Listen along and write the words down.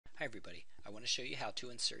Hi everybody, I want to show you how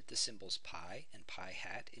to insert the symbols pi and pi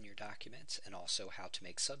hat in your documents, and also how to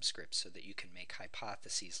make subscripts so that you can make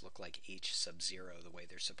hypotheses look like h sub 0 the way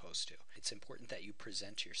they're supposed to. It's important that you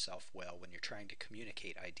present yourself well when you're trying to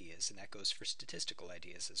communicate ideas, and that goes for statistical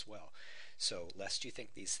ideas as well. So lest you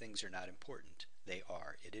think these things are not important, they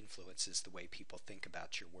are. It influences the way people think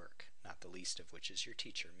about your work, not the least of which is your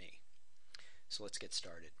teacher, me. So let's get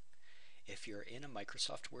started. If you're in a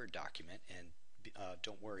Microsoft Word document, and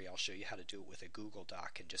don't worry, I'll show you how to do it with a Google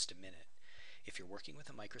Doc in just a minute. If you're working with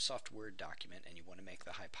a Microsoft Word document and you want to make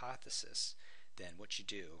the hypothesis, then what you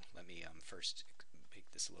do, let me first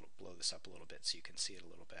make this blow this up a little bit so you can see it a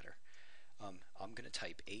little better. I'm going to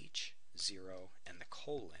type H0 and the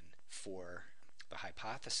colon for the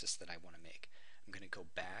hypothesis that I want to make. I'm going to go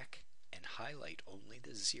back and highlight only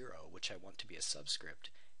the 0, which I want to be a subscript,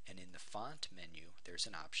 and in the font menu there's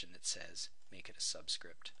an option that says make it a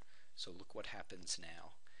subscript. So look what happens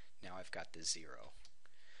now. Now I've got the 0.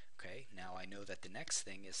 Okay, now I know that the next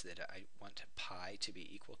thing is that I want pi to be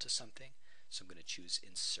equal to something. So I'm going to choose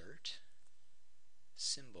Insert,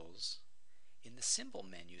 Symbols. In the symbol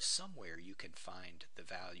menu somewhere you can find the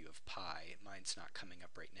value of pi. Mine's not coming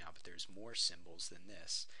up right now, but there's more symbols than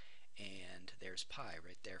this. And there's pi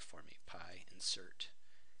right there for me. Pi, Insert,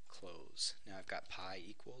 Close. Now I've got pi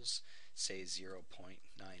equals, say,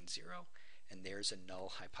 0.90. And there's a null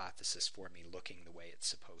hypothesis for me looking the way it's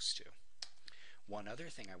supposed to. One other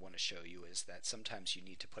thing I want to show you is that sometimes you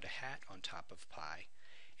need to put a hat on top of pi,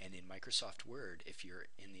 and in Microsoft Word, if you're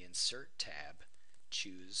in the Insert tab,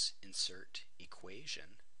 choose Insert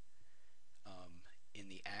Equation. In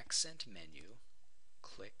the accent menu,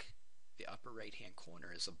 click the upper right hand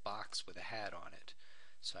corner is a box with a hat on it.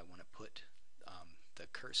 So I want to put the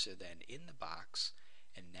cursor then in the box,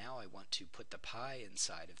 and now I want to put the pi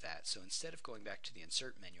inside of that. So instead of going back to the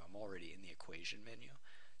Insert menu, I'm already in the Equation menu.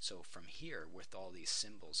 So from here, with all these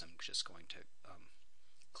symbols, I'm just going to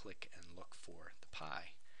click and look for the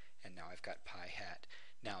pi. And now I've got pi hat.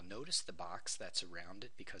 Now notice the box that's around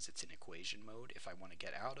it because it's in equation mode. If I want to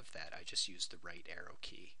get out of that, I just use the right arrow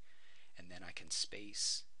key. And then I can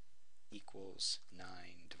space equals 9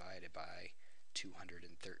 divided by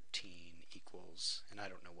 213 equals, and I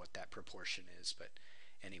don't know what that proportion is, but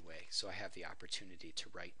anyway, so I have the opportunity to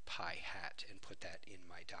write pi hat and put that in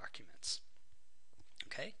my documents.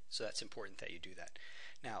 Okay, so that's important that you do that.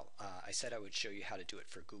 Now, I said I would show you how to do it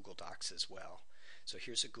for Google Docs as well. So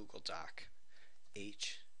here's a Google Doc,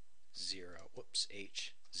 H0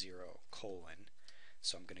 colon.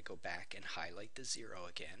 So I'm going to go back and highlight the 0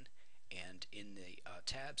 again, and in the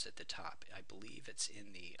tabs at the top, I believe it's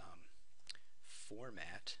in the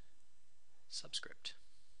Format Subscript.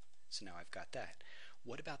 So now I've got that.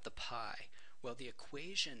 What about the pi? Well, the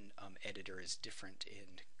equation editor is different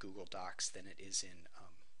in Google Docs than it is in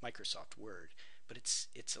Microsoft Word, but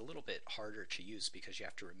it's a little bit harder to use because you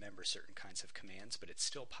have to remember certain kinds of commands, but it's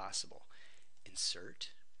still possible. Insert,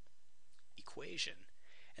 Equation,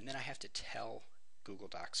 and then I have to tell Google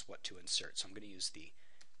Docs what to insert. So I'm going to use the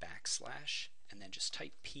backslash and then just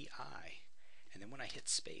type pi. And then when I hit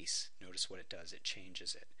space, notice what it does. It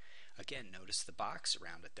changes it. Again, notice the box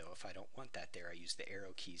around it though. If I don't want that there, I use the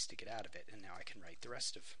arrow keys to get out of it. And now I can write the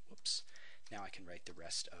rest of, now I can write the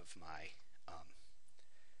rest of my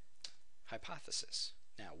hypothesis.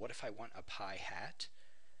 Now, what if I want a pi hat?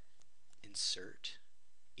 Insert,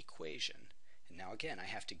 Equation. And now again, I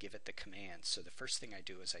have to give it the command. So the first thing I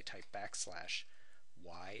do is I type backslash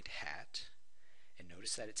wide hat. And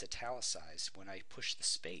notice that it's italicized. When I push the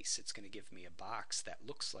space, it's going to give me a box that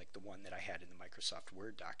looks like the one that I had in the Microsoft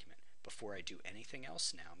Word document. Before I do anything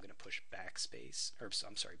else now, I'm going to push backslash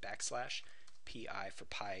pi for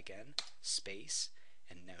pi again, space,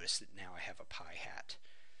 and notice that now I have a pi hat.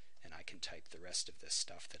 And I can type the rest of this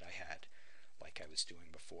stuff that I had like I was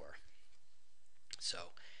doing before.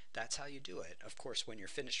 So that's how you do it. Of course, when you're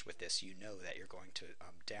finished with this, you know that you're going to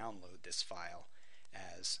download this file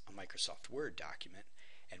as a Microsoft Word document,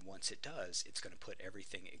 and once it does, it's going to put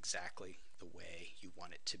everything exactly the way you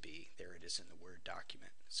want it to be. There it is in the Word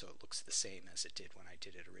document, so it looks the same as it did when I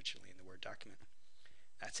did it originally in the Word document.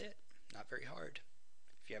 That's it. Not very hard.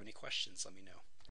 If you have any questions, let me know.